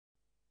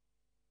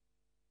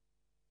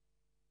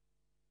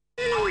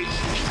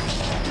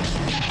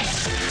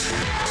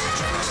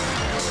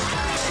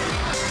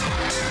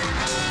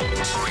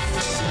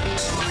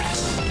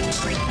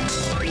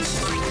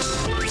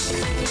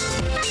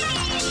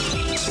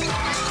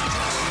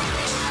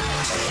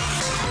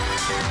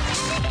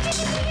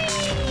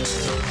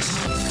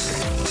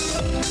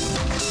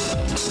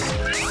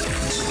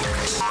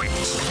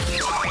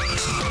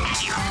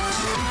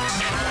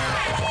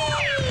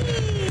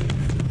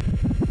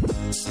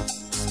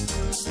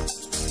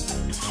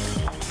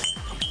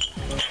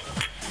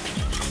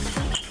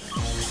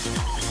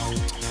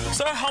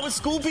So, how has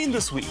school been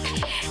this week?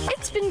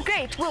 It's been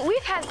great. Well,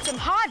 we've had some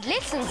hard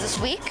lessons this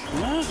week.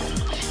 Yeah.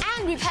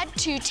 And we've had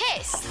 2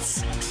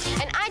 tests.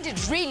 And I did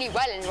really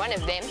well in one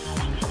of them.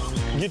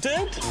 You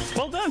did?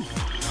 Well done.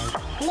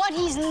 What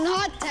he's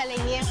not telling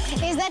you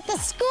is that the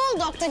school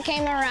doctor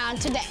came around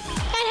today.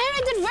 And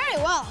Harry did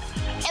very well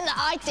in the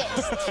eye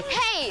test.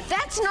 Hey,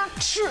 that's not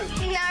true.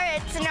 No,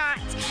 it's not.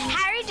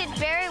 Harry did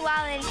very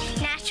well in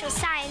natural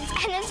science,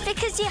 and it's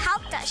because you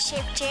helped us,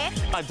 Chef Jeff.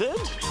 I did?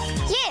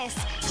 Yes,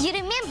 you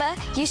remember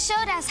you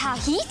showed us how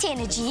heat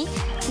energy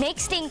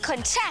makes things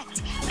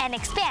contract and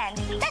expand.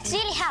 That's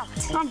really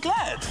helped. I'm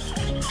glad.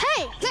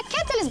 Hey, the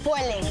kettle is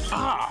boiling.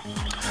 Ah,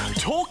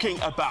 talking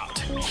about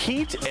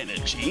heat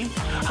energy,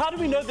 how do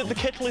we know that the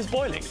kettle is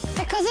boiling?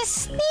 Because there's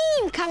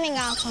steam coming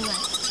out of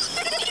it.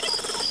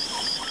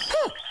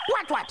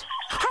 What?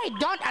 I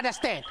don't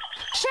understand.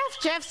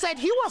 Chef Jeff said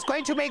he was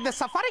going to make the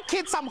safari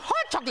kids some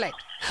hot chocolate.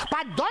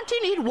 But don't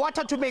you need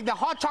water to make the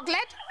hot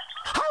chocolate?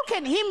 How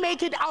can he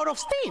make it out of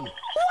steam?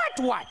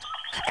 What?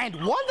 And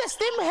won't the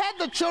steam hurt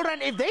the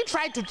children if they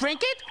try to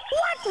drink it?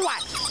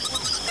 What?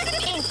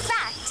 In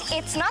fact,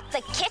 it's not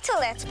the kettle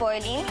that's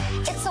boiling,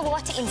 it's the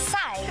water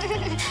inside.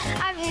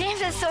 I've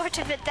never thought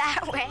of it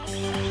that way.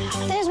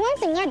 There's one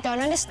thing I don't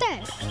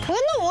understand. When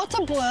the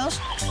water boils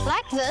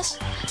like this,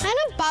 and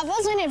it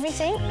bubbles and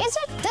everything, is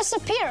it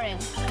disappearing?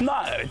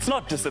 No, it's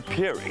not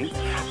disappearing.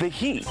 The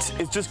heat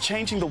is just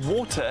changing the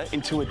water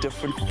into a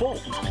different form.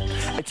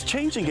 It's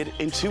changing it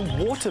into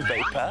water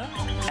vapor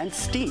and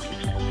steam.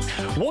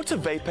 Water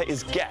vapor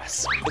is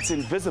gas, it's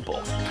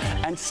invisible,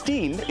 and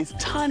steam is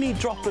tiny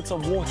droplets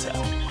of water.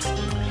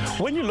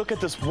 When you look at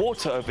this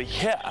water over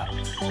here,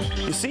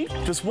 you see,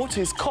 this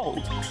water is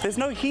cold. There's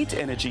no heat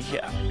energy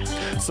here.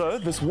 So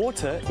this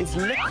water is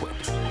liquid.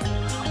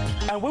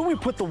 And when we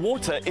put the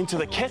water into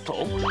the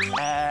kettle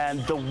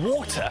and the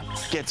water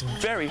gets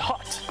very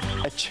hot,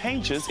 it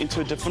changes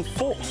into a different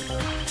form,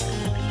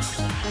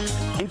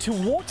 into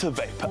water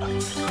vapor.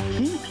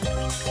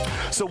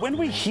 So when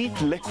we heat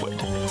liquid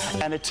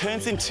and it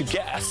turns into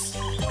gas,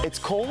 it's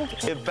called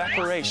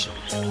evaporation.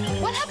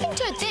 What happened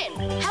to it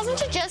then?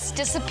 Hasn't it just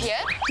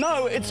disappeared?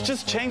 No, it's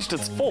just changed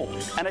its form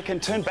and it can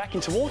turn back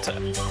into water.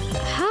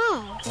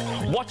 How?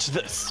 Watch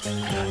this.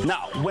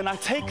 Now, when I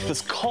take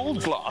this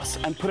cold glass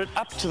and put it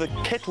up to the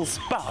kettle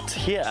spout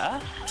here,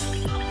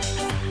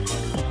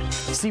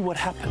 see what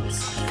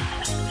happens.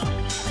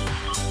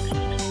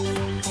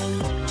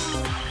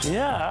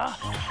 Yeah,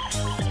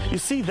 you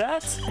see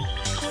that?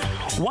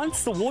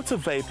 Once the water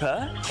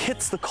vapor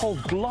hits the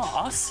cold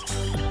glass,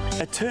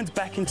 it turns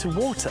back into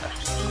water.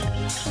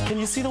 Can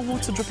you see the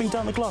water dripping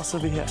down the glass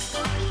over here?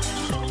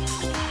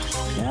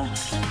 Yeah.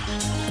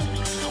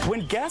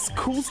 When gas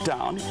cools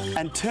down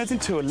and turns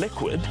into a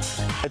liquid,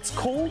 it's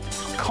called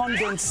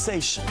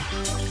condensation.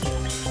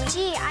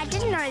 Gee, I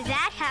didn't know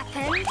that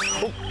happened.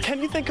 Well,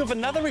 can you think of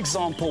another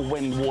example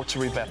when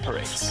water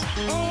evaporates?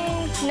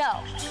 No.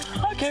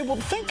 Okay, well,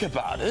 think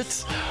about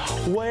it.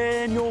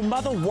 When your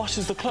mother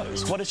washes the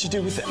clothes, what does she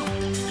do with them?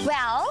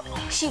 Well,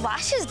 she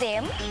washes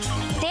them,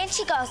 then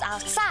she goes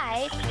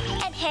outside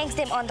and hangs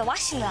them on the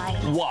washing line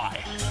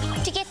Why?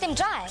 to get them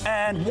dry.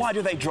 And why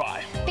do they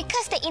dry?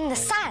 Because they're in the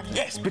sun.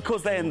 Yes,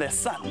 because they're in the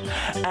sun.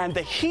 And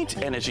the heat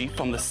energy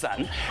from the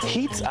sun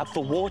heats up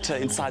the water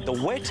inside the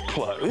wet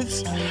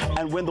clothes.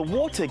 And when the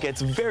water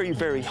gets very,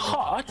 very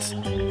hot,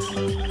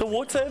 the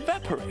water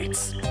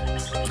evaporates.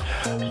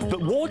 The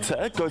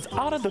water goes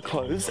out of the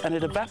clothes and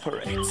it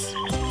evaporates.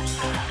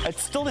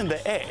 It's still in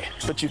the air,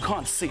 but you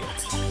can't see it.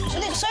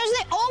 So is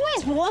there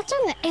always water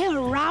in the air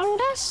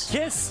around us?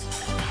 Yes.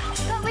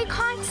 But we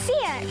can't see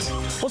it.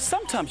 Well,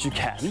 sometimes you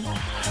can.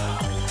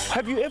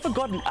 Have you ever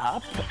gotten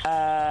up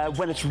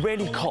when it's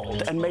really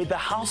cold and made the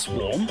house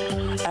warm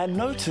and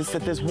noticed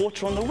that there's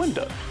water on the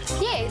window?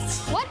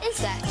 Yes. What is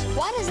that?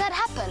 Why does that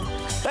happen?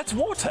 That's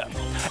water.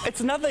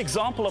 It's another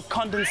example of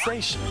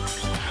condensation.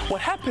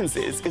 What happens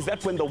is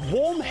that when the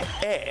warm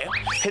air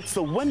hits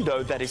the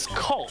window that is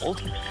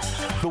cold,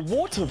 the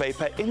water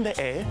vapor in the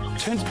air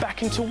turns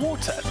back into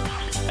water.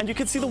 And you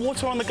can see the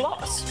water on the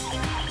glass.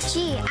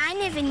 Gee, I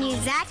never knew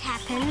that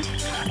happened.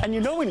 And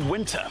you know in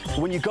winter,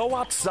 when you go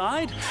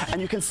outside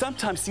and you can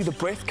sometimes see the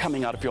breath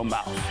coming out of your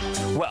mouth.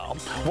 Well,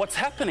 what's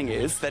happening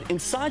is that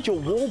inside your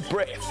warm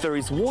breath, there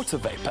is water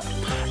vapor.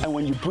 And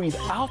when you breathe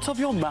out of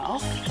your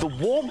mouth, the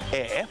warm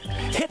air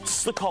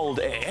hits the cold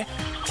air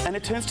and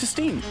it turns to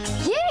steam.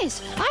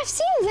 Yes, I've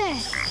seen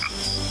that.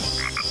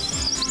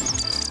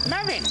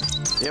 Marvin,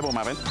 Yeah, well,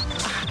 Marvin.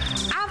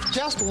 I've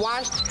just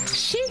washed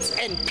sheets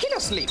and pillow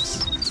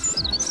sleeves.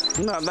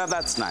 No,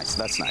 that's nice.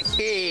 That's nice.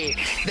 The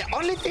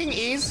only thing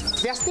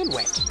is they're still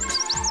wet.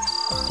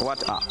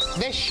 What are?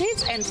 The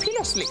sheets and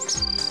pillow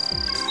sleeves.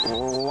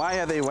 Why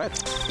are they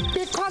wet?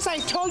 Because I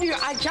told you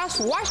I just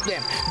washed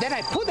them. Then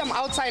I put them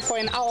outside for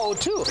an hour or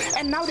two,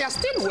 and now they're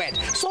still wet.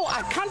 So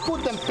I can't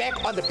put them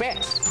back on the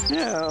bed.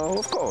 Yeah,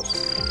 of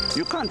course.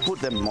 You can't put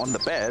them on the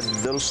bed.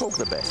 They'll soak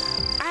the bed.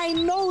 I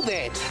know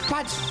that,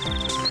 but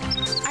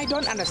I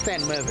don't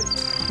understand, Mervin.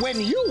 When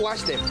you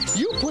wash them,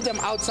 you put them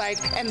outside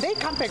and they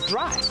come back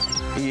dry.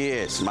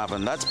 Yes,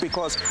 Marvin, that's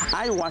because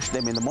I wash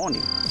them in the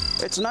morning.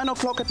 It's 9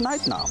 o'clock at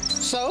night now.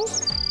 So?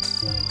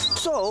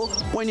 So,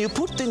 when you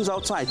put things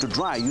outside to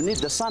dry, you need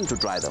the sun to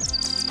dry them.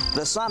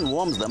 The sun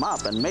warms them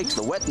up and makes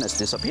the wetness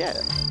disappear.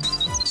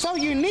 So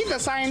you need the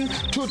sun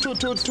to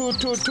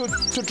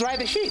dry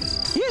the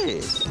sheets?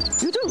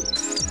 Yes, you do.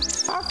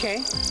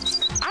 Okay.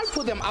 I'll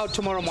put them out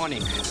tomorrow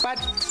morning. But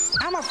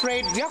I'm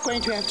afraid you're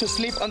going to have to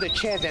sleep on the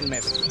chair then,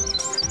 Mervin.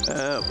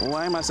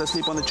 Why must I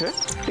sleep on the chair?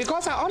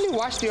 Because I only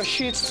washed your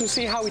sheets to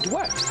see how it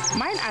worked.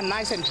 Mine are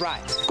nice and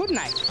dry. Good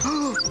night.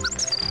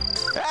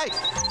 Hey,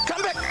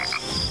 come back!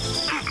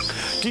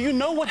 Do you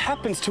know what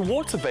happens to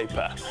water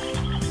vapor?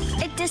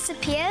 It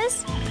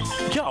disappears?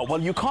 Yeah,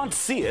 well, you can't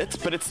see it,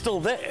 but it's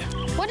still there.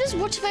 What does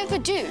water vapor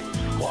do?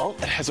 Well,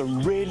 it has a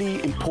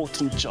really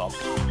important job.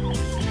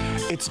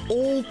 It's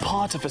all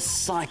part of a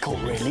cycle,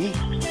 really.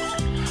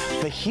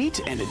 The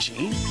heat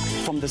energy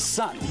from the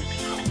sun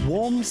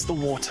warms the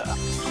water,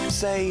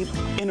 say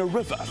in a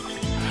river,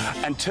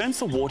 and turns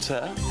the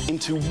water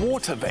into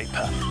water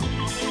vapor.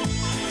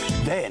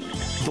 Then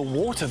the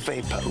water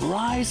vapor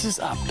rises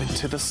up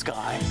into the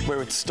sky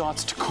where it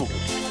starts to cool,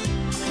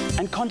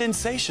 and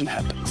condensation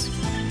happens.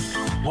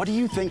 What do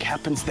you think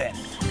happens then?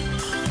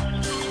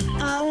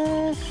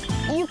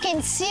 You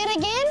can see it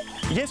again?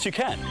 Yes, you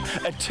can.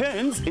 It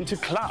turns into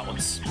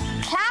clouds.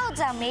 Clouds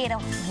are made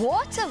of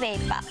water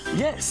vapor.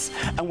 Yes,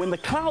 and when the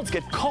clouds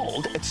get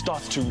cold, it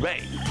starts to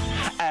rain.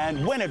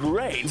 And when it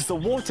rains, the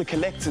water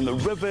collects in the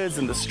rivers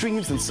and the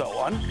streams and so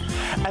on.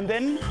 And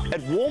then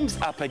it warms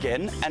up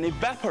again and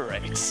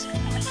evaporates.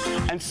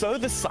 And so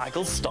the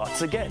cycle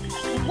starts again.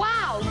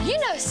 Wow, you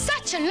know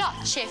such a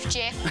lot, Chef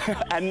Jeff.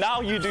 And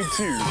now you do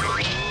too.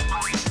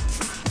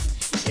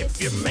 If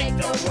you make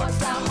the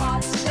water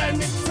hot, then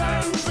it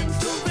turns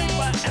into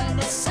vapor, and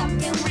there's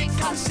something we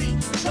can't see,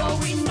 though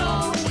we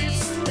know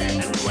it's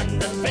there. And when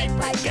the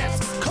vapor gets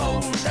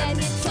cold, then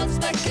it turns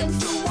back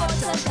into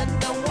water, then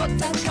the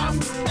water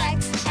comes back,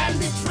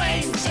 and it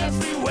rains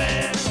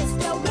everywhere. It's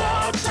the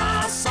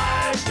water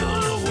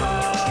cycle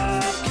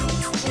work.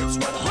 It's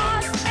what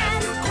hot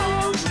and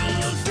cold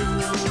will do.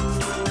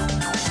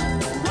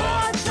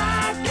 Water,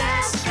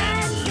 gas,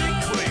 and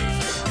liquid,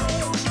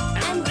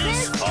 and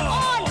this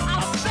all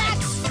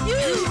affects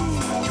you.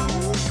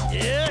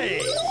 Yeah.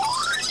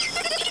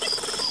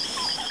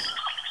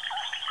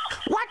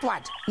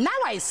 What? Now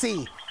I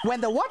see. When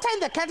the water in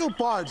the kettle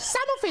boiled,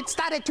 some of it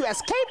started to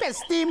escape as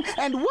steam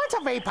and water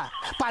vapor.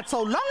 But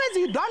so long as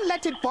you don't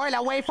let it boil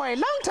away for a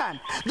long time,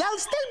 there'll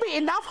still be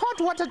enough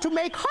hot water to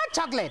make hot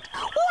chocolate.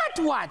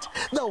 What?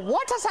 The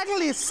water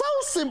cycle is so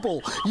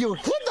simple. You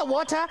heat the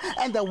water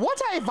and the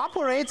water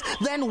evaporates.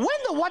 Then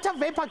when the water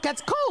vapor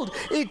gets cold,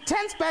 it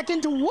turns back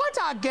into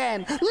water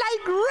again,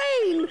 like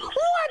rain.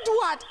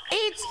 What?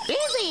 It's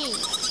easy.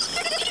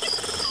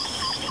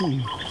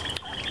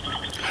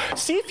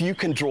 See if you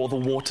can draw the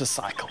water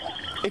cycle.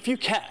 If you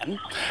can,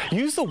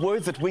 use the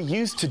words that we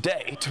used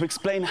today to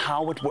explain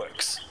how it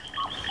works.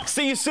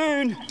 See you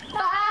soon!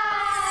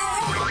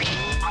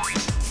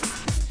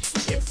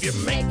 If you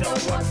make the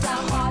water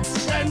hot,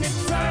 then it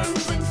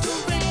turns into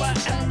vapor,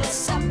 and there's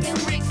something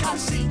we can't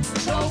see,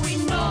 though we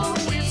know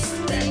it's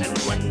there. And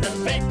when the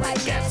vapor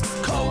gets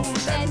cold,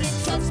 then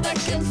it turns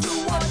back into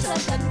water,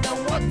 then the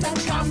water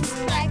comes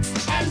back,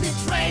 and it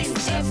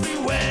rains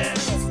everywhere.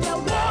 It's the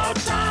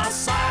water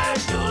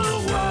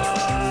cycle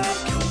work.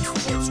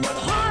 It's what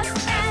hot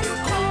and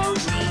cold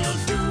will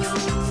do.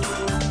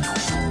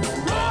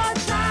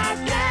 Water,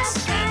 gas,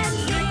 and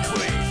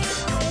liquid,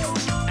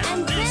 and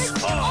this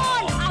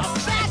all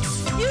affects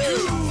you.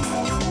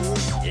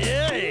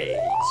 Yes.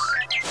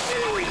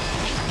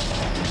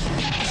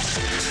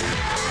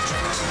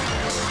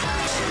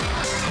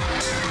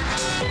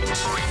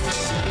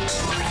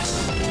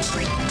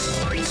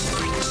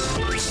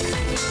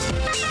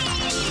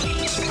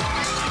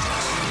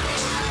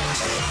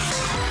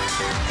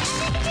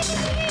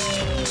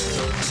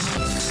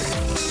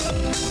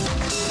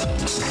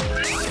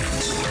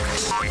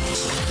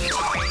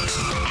 Thank you.